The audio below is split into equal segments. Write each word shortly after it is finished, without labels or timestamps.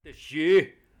shoe.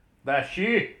 The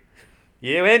shoe.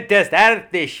 You went to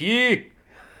start the shoe.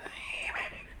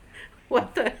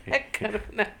 What the heck kind of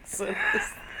an accent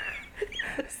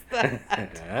is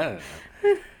that?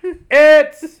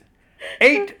 It's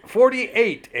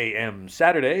 8:48 a.m.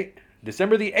 Saturday,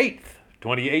 December the 8th,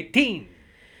 2018.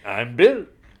 I'm Bill.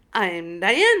 I'm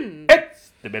Diane.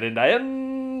 It's the Bill and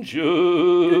Diane Show.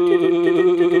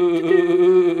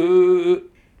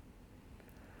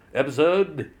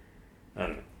 Episode, I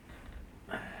don't know.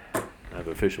 I've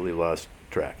officially lost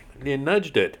track. You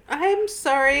nudged it. I'm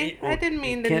sorry. I didn't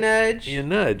mean to nudge. You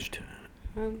nudged.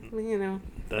 You know.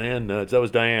 Diane nudged. That was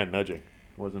Diane nudging.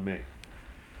 It wasn't me.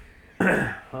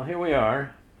 Well, here we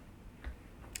are.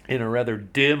 In a rather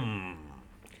dim...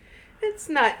 It's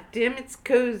not dim, it's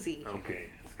cozy. Okay,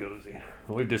 it's cozy.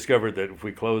 We've discovered that if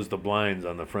we close the blinds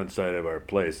on the front side of our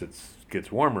place, it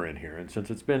gets warmer in here. And since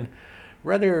it's been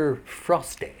rather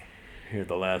frosty here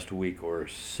the last week or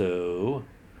so,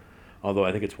 although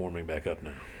I think it's warming back up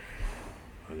now.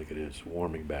 I think it is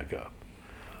warming back up.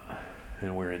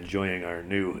 And we're enjoying our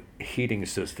new heating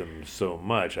system so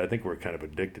much. I think we're kind of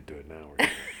addicted to it now.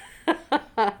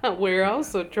 We're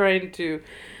also trying to,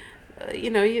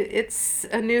 it's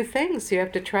a new thing, so you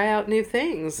have to try out new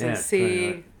things and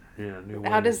see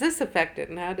how does this affect it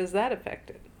and how does that affect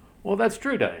it. Well, that's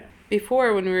true, Diane.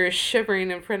 Before, when we were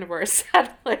shivering in front of our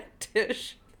satellite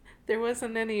dish, there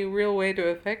wasn't any real way to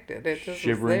affect it. It just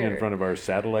shivering was there. In front of our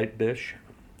satellite dish?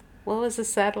 What was a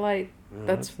satellite?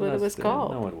 That's what it was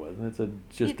called. No, it wasn't.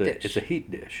 It's a heat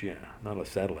dish, yeah, not a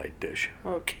satellite dish.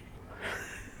 Okay.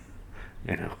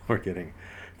 We're getting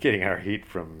our heat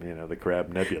from the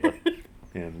Crab Nebula,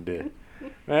 and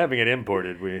having it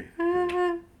imported. It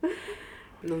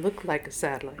looked like a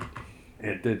satellite.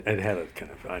 It did. It had a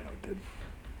kind of. I know it did.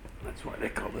 That's why they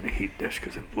called it a heat dish,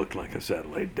 because it looked like a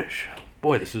satellite dish.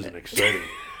 Boy, this is an exciting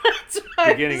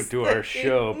beginning to our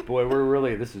show. Boy,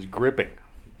 this is gripping.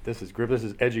 This is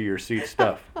edge of your seat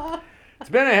stuff. It's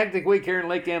been a hectic week here in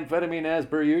Lake Amphetamine as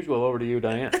per usual. Over to you,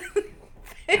 Diane.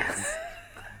 Thanks.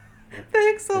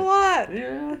 Thanks a lot.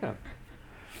 Yeah.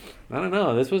 I don't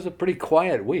know. This was a pretty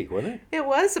quiet week, wasn't it? It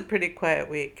was a pretty quiet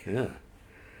week. Yeah.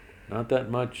 Not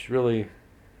that much really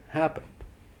happened.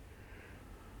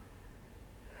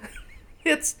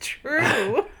 It's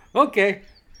true. Okay.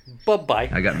 Bye-bye.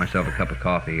 I got myself a cup of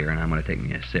coffee here, and I'm going to take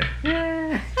me a sip.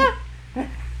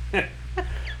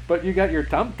 But you got your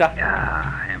tum-ta.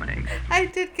 Yeah, ham and eggs. I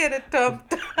did get a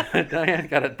tum-ta. Diane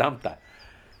got a tum-ta,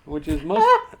 which is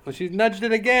she's nudged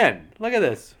it again. Look at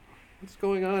this. What's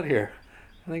going on here?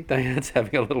 I think Diane's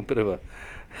having a little bit of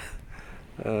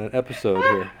an episode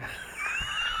here.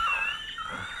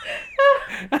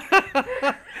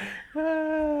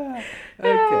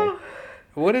 Okay.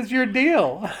 What is your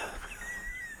deal?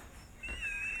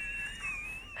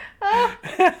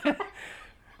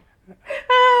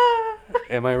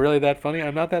 Am I really that funny?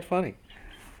 I'm not that funny.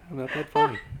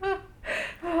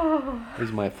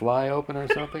 Is my fly open or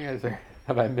something?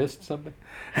 Have I missed something?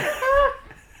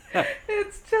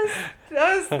 It's just,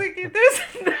 I was thinking there's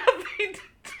nothing to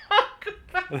talk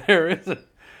about. There isn't.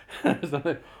 There's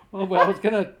nothing. Oh, well,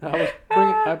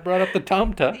 I brought up the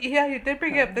tumta. Yeah, you did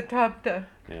bring up the tumta.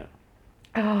 Yeah.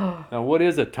 Oh. Now, what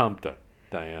is a tumta,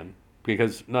 Diane?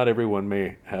 Because not everyone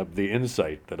may have the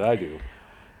insight that I do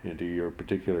into your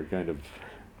particular kind of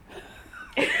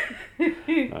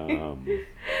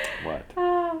what?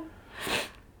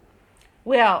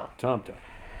 Well, Tomta.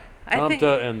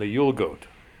 Tomta and the Yule goat.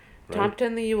 Right? Tomta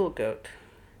and the Yule goat.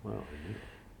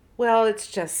 Well,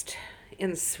 it's just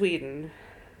in Sweden.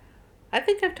 I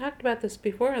think I've talked about this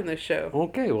before on the show.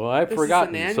 Okay, well, I've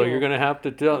forgotten, so you're going to have to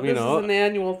tell, This is an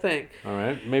annual thing. All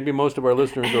right, maybe most of our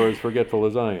listeners are as forgetful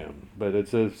as I am, but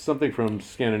it's something from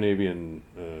Scandinavian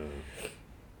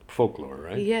folklore,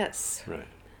 right? Yes. Right.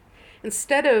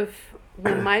 Instead of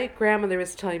when my grandmother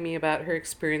was telling me about her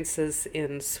experiences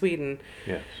in Sweden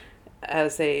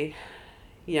as a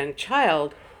young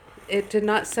child, it did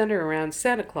not center around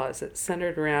Santa Claus. It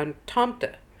centered around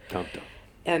Tomta. Tomta.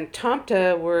 And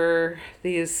Tomta were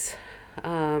these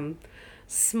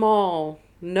small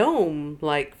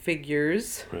gnome-like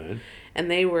figures. Right.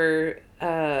 And they were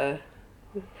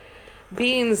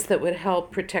beings that would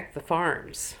help protect the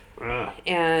farms.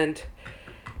 And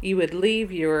you would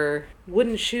leave your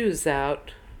wooden shoes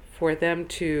out for them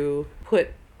to put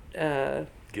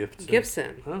gifts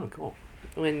in. Oh, cool.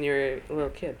 When you're a little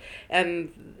kid.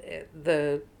 And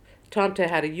the Tomta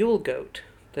had a Yule goat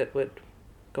that would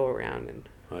go around. And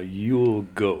a Yule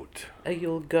goat. A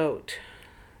Yule goat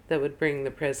that would bring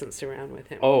the presents around with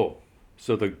him. Oh,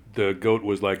 so the goat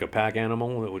was like a pack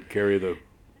animal that would carry the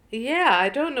Yeah, I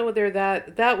don't know whether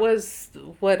that was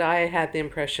what I had the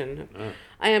impression.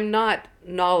 I am not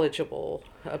knowledgeable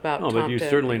about Oh, but you Tomta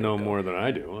certainly and the know Yule more Goat. than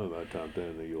I do about Tomta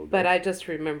and the Yule Goat. But I just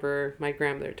remember my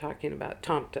grandmother talking about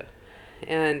Tomta.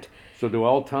 And So do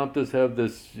all Tomtas have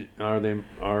this?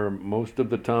 Are most of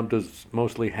the Tomtas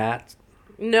mostly hats?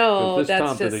 Because no, this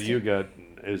that's Tomta that just you got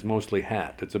is mostly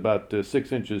hat. It's about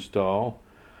 6 inches tall,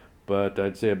 but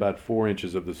I'd say about 4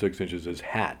 inches of the 6 inches is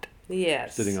hat,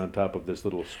 yes. sitting on top of this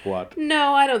little squat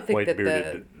No, I don't think white that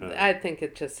bearded. I think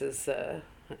it just is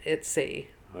it's a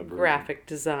A bird. graphic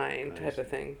design I type see. of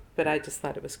thing. But I just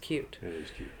thought it was cute. It is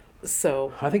cute.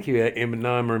 So I think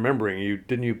now I'm remembering,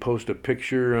 you post a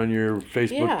picture on your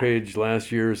Facebook Yeah. page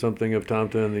last year or something of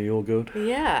Tomta and the Yule Goat?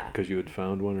 yeah, Because you had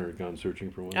found one or gone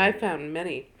searching for one? I found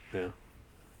many. Yeah.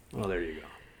 Well, there you go.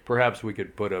 Perhaps we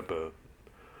could put up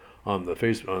on the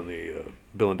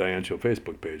Bill and Diane Show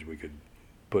Facebook page, we could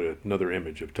put another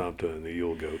image of Tomta and the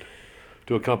Yule Goat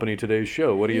to accompany today's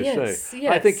show. What do you Yes, say?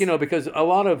 yes. I think, because a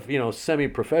lot of,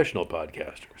 semi-professional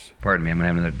podcasters, Pardon me, I'm gonna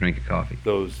have another drink of coffee.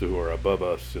 those who are above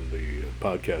us in the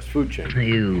podcast food chain,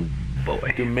 You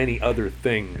boy. do many other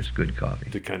things There's good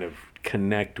coffee. to kind of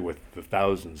connect with the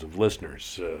thousands of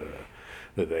listeners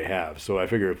that they have. So I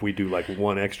figure if we do like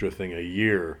one extra thing a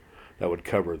year, that would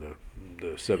cover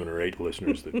the 7 or 8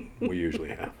 listeners that we usually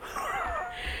have.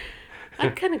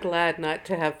 I'm kind of glad not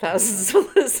to have thousands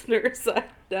of listeners. I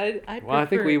Well, I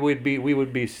think prefer- we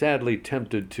would be sadly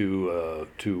tempted to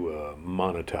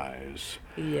monetize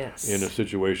Yes. in a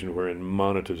situation wherein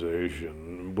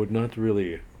monetization would not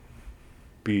really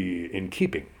be in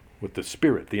keeping with the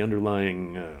spirit, the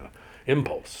underlying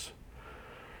impulse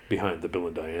behind the Bill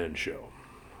and Diane Show,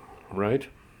 right?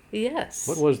 Yes.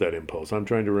 What was that impulse? I'm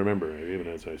trying to remember even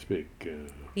as I speak.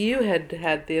 You had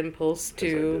the impulse Yes, I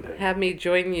to did. have me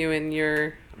join you in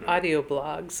your audio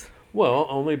blogs. Well,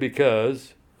 only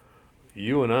because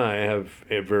you and I have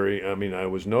I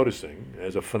was noticing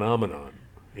as a phenomenon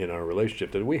in our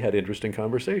relationship that we had interesting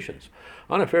conversations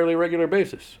on a fairly regular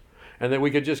basis. And that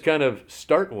we could just kind of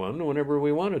start one whenever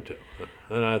we wanted to.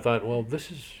 And I thought, well,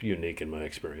 this is unique in my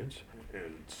experience.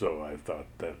 And so I thought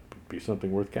that would be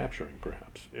something worth capturing,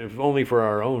 perhaps, if only for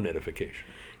our own edification.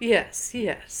 Yes,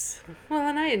 yes. Well,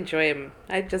 and I enjoy him.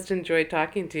 I just enjoy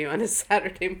talking to you on a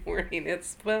Saturday morning.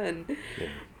 It's fun. Yeah,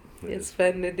 it It's is.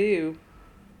 fun to do.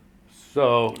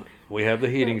 So we have the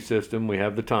heating system, we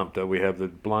have the Tomta, we have the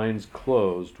blinds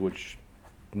closed, which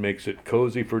makes it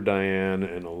cozy for Diane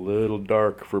and a little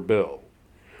dark for Bill.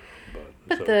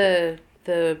 But so-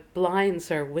 the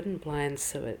blinds are wooden blinds,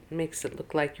 so it makes it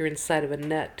look like you're inside of a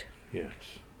net. Yes.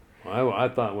 Well, I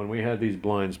thought when we had these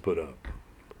blinds put up,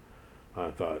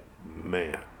 I thought,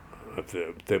 man,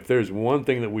 if there's one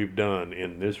thing that we've done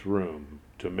in this room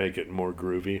to make it more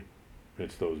groovy,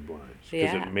 it's those blinds.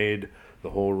 Because Yeah. it made the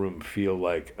whole room feel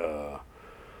like an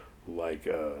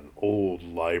old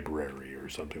library or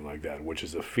something like that, which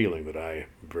is a feeling that I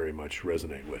very much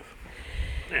resonate with.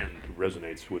 And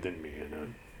resonates within me in a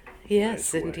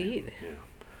Yes, nice way. indeed. Yeah.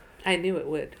 I knew it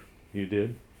would. You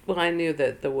did? Well, I knew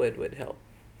that the wood would help.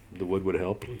 The wood would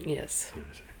help? Yes.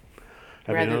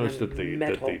 Have Rather you noticed than that the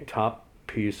metal. top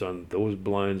piece on those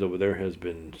blinds over there has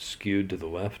been skewed to the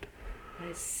left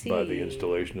I see. by the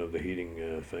installation of the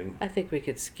heating thing? I think we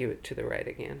could skew it to the right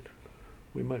again.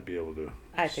 We might be able to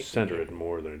I think we center can. it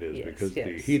more than it is Yes, because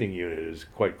the yes. heating unit is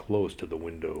quite close to the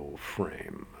window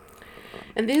frame.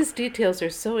 And these details are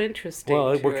so interesting.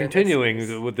 Well, to we're our continuing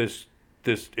listeners. with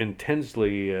this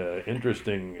intensely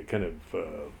interesting kind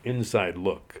of inside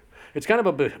look. It's kind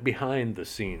of a behind the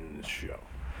scenes show.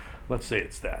 Let's say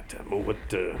it's that.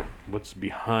 What's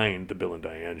behind the Bill and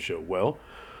Diane Show? Well,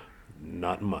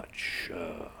 not much,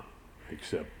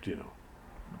 except a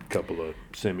couple of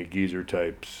semi-geezer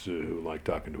types who like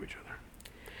talking to each other.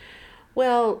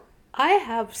 Well, I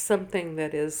have something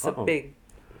that is Uh-oh.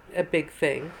 a big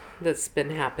thing that's been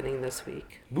happening this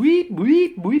week, Weep,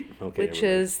 weep, weep. Okay, which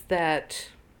everybody. is that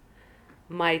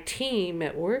my team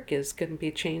at work is going to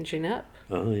be changing up.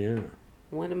 Oh yeah.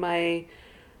 One of my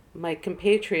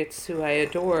compatriots who I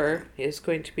adore is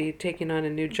going to be taking on a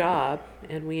new job,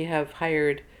 and we have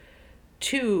hired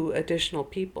 2 additional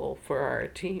people for our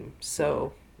team.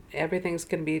 So everything's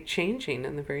going to be changing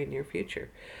in the very near future,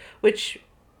 which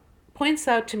points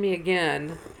out to me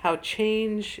again how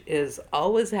change is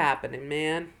always happening,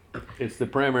 man. It's the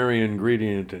primary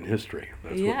ingredient in history.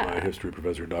 That's what my Yeah. history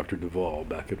professor, Dr. Duvall,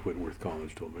 back at Whitworth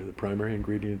College, told me. The primary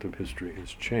ingredient of history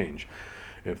is change.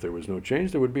 If there was no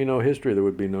change, there would be no history. There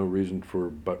would be no reason for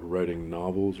writing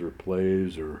novels or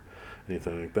plays or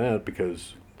anything like that,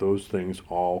 because those things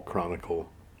all chronicle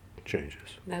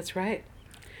changes. That's right.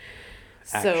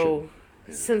 Action. So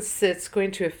since it's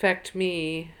going to affect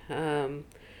me,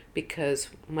 because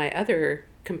my other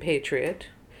compatriot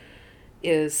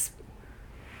is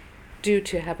due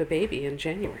to have a baby in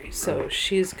January. So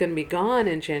she's going to be gone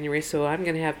in January, so I'm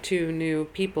going to have 2 new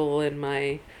people in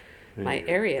my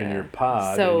area. In your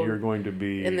pod, so and you're going to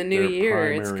be in the new year,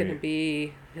 primary... it's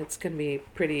going to be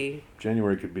pretty...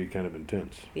 January could be kind of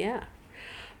intense. Yeah.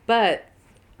 But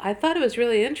I thought it was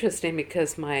really interesting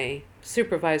because my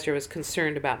supervisor was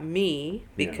concerned about me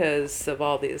because of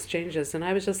all these changes, and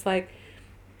I was just like,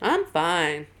 I'm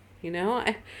fine.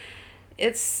 I've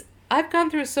gone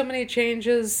through so many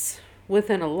changes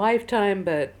within a lifetime,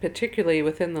 but particularly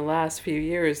within the last few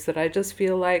years, that I just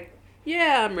feel like,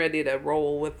 yeah, I'm ready to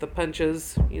roll with the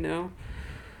punches, You're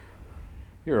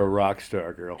a rock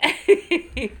star, girl.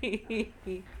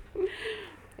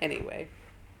 Anyway.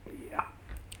 Yeah.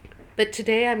 But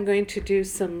today I'm going to do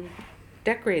some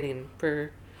decorating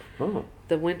for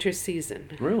the winter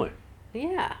season. Really?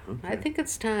 Yeah. Okay. I think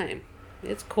it's time.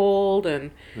 It's cold,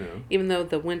 and even though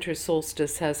the winter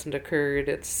solstice hasn't occurred,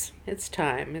 it's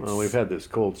time. Well, we've had this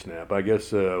cold snap. I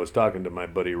guess I was talking to my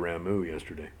buddy Ramu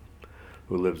yesterday,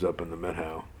 who lives up in the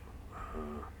Methow,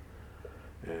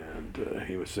 and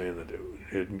he was saying that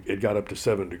it got up to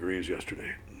 7 degrees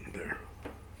yesterday there.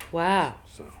 Wow.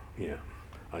 So, yeah.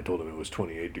 I told him it was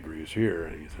 28 degrees here,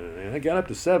 and he said, it got up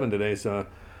to 7 today, so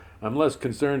I'm less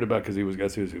concerned about, because he was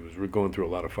going through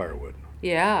a lot of firewood.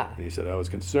 Yeah. And he said, I was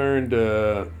concerned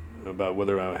about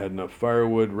whether I had enough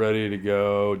firewood ready to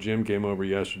go. Jim came over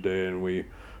yesterday, and we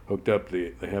hooked up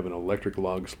they have an electric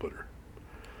log splitter.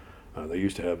 They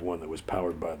used to have one that was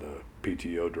powered by the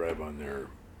PTO drive on their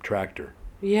tractor.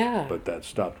 Yeah. But that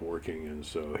stopped working, and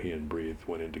so he and Breathe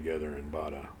went in together and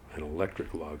bought an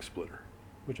electric log splitter,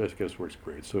 which I guess works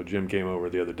great. So Jim came over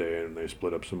the other day, and they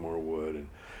split up some more wood.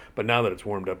 But now that it's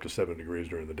warmed up to 7 degrees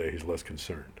during the day, he's less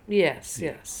concerned. Yes,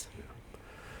 yes. Yeah.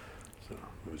 So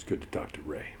it was good to talk to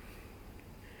Ray.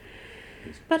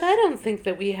 But I don't think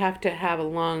that we have to have a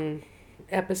long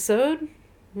episode.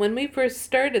 When we first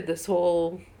started this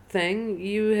whole thing,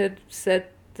 you had said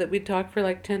that we'd talk for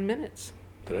like 10 minutes.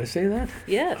 Did I say that?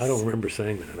 Yes. I don't remember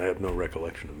saying that. I have no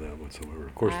recollection of that whatsoever.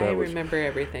 Of course, that was... I remember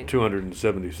everything.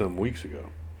 270-some weeks ago.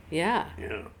 Yeah.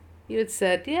 Yeah. You had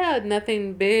said,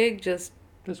 nothing big, just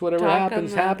whatever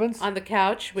happens, happens. On the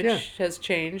couch, which has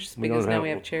changed because now we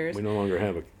have chairs. We no longer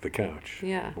have the couch.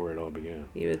 Yeah. Where it all began.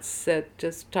 You had said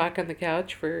just talk on the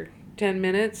couch for 10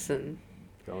 minutes, and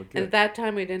at that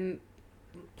time we didn't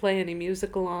play any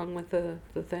music along with the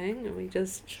thing, and we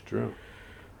just... It's true.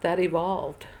 That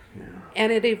evolved. Yeah.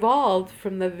 And it evolved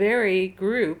from the very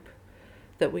group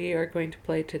that we are going to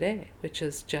play today, which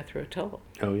is Jethro Tull.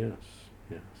 Oh, yes.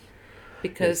 Yes.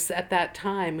 Because at that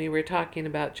time we were talking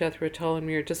about Jethro Tull, and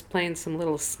we were just playing some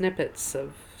little snippets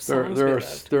of songs we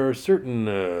loved. There are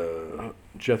certain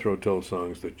Jethro Tull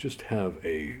songs that just have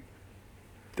a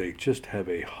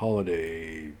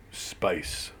holiday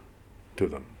spice to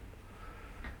them.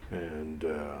 And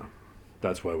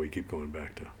that's why we keep going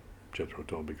back to Jethro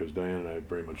Tull, because Diane and I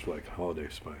very much like holiday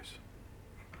spice.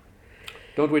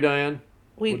 Don't we, Diane?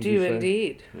 We do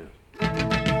indeed. Yeah.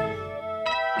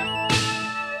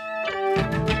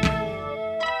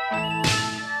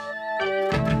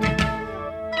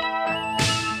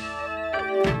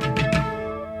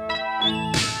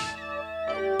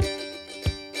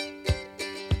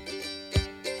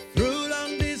 Through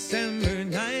long December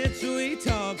nights we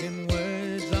talk in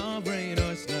words of rain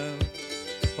or snow,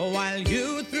 while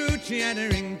you through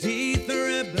chattering teeth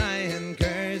reply and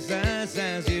curse us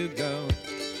as you go.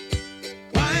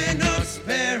 Why not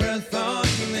spare a thought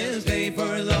in this day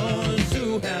for those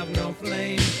who have no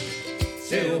flame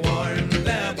to warm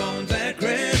their bones at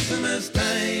Christmas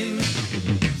time?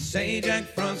 Say Jack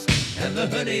Frost and the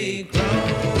Hoodie Crow.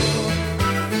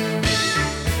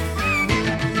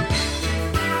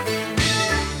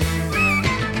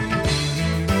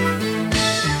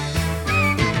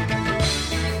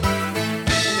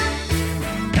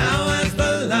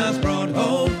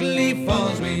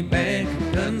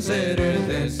 Consider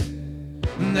this,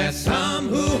 there's some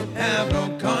who have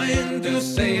no coin to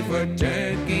save for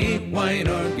turkey, wine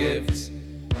or gifts.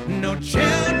 No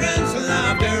children's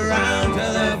loved around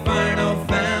till there find no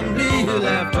family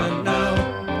left to know.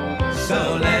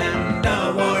 So lend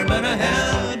a warm and a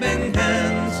helping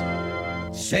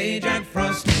hand, say Jack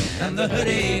Frost and the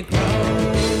Hoodie Crow.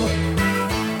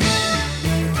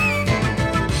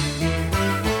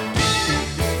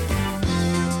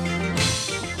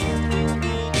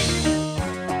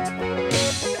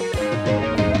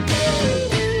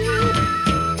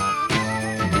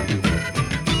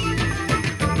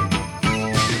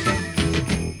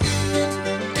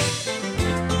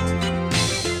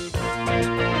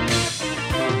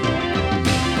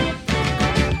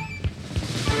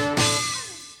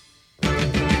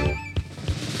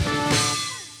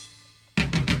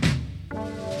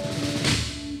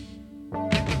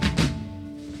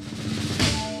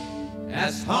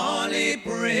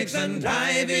 twigs and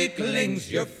ivy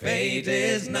clings, your fate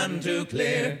is none too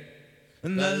clear.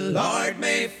 And the Lord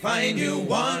may find you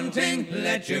wanting,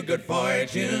 let your good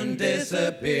fortune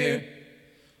disappear.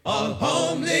 All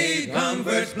homely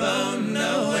comforts blown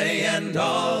away, and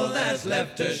all that's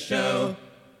left to show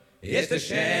is to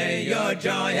share your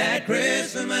joy at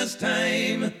Christmas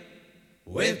time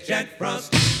with Jack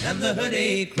Frost and the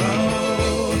Hoodie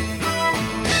Crow.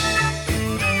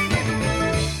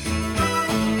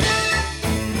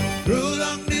 Through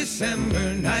long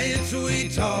December nights we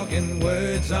talk in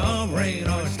words of rain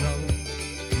or snow,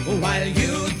 while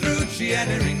you through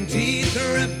chattering teeth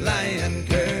reply and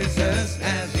curse us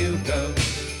as you go.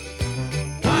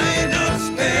 Why not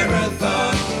spare a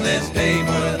thought this day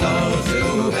for those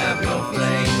who have no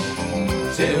flame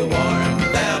to warm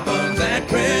their bones at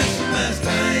Christmas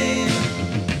time?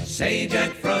 Say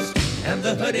Jack Frost and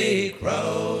the Hoodie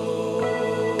Crow.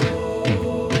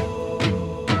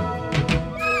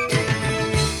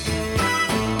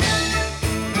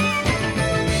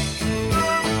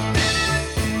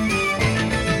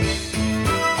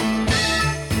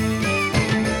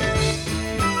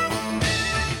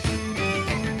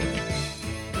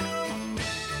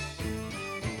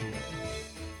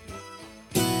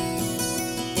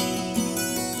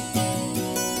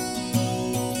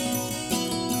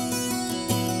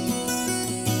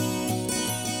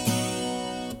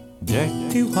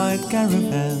 Dirty white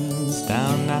caravans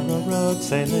down narrow roads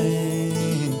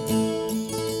sailing,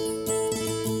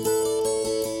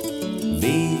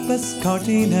 leafless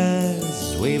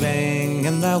cortinas weaving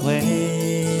in their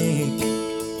wake,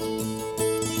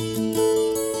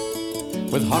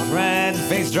 with hot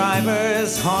red-faced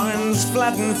drivers, horns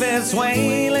flat and fists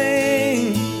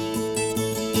wailing,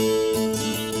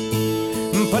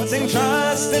 putting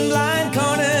trust in blind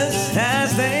corners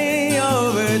as they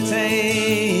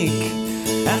overtake.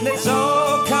 And it's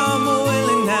all come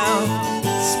willing now,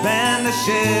 spend a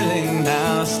shilling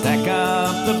now, stack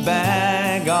up the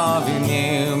bag of your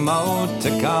new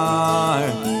motor car.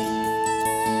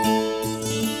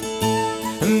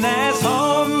 And there's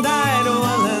home-dyed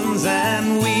woolens,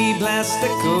 and we bless the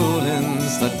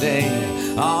coolins the day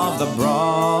of the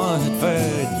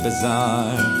Broadford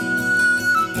Bazaar.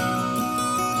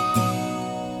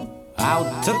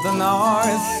 Out to the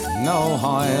north, no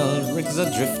oil rigs are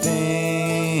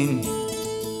drifting,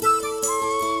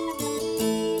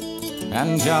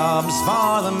 and jobs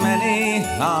for the many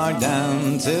are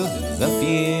down to the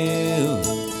few.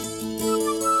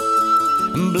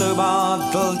 Blue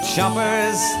bottle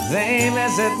choppers, they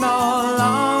visit no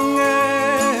longer,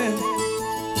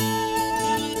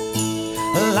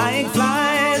 like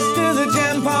flies to the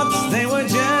gem pots, they were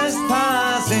just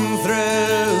passing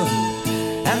through.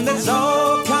 And it's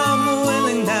all come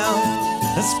willing now,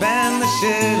 spend the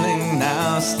shilling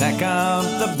now, stack up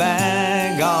the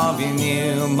bag of your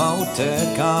new motor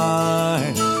car.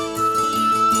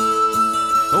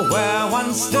 Where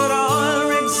once stood all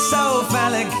rigs so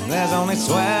phallic, there's only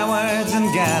swear words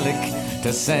in Gaelic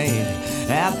to say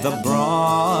at the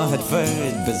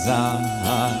Broadford Bazaar.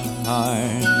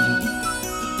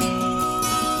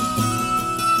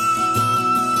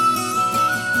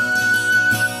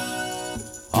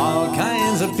 All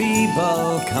kinds of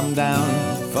people come down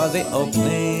for the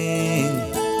opening,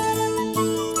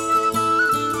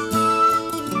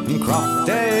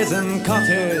 crofters and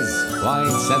cotters,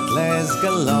 white settlers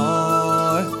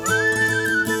galore.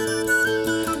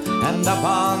 And up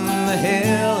on the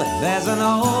hill there's an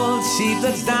old sheep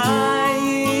that's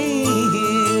dying,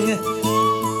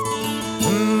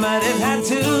 but it had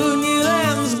 2 new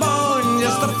lambs born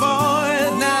just a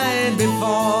fortnight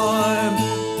before.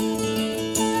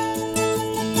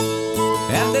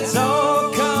 And it's all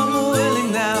come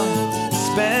willing now,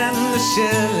 spend the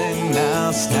shilling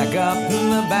now, stack up in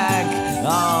the back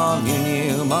of your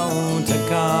new motor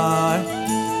car.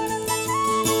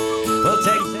 We'll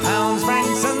take pounds,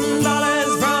 francs and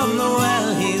dollars from the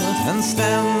well-heeled, and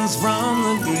stems from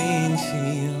the green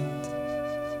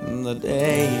shield, the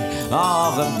day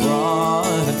of the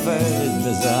Broadford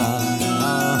Bazaar.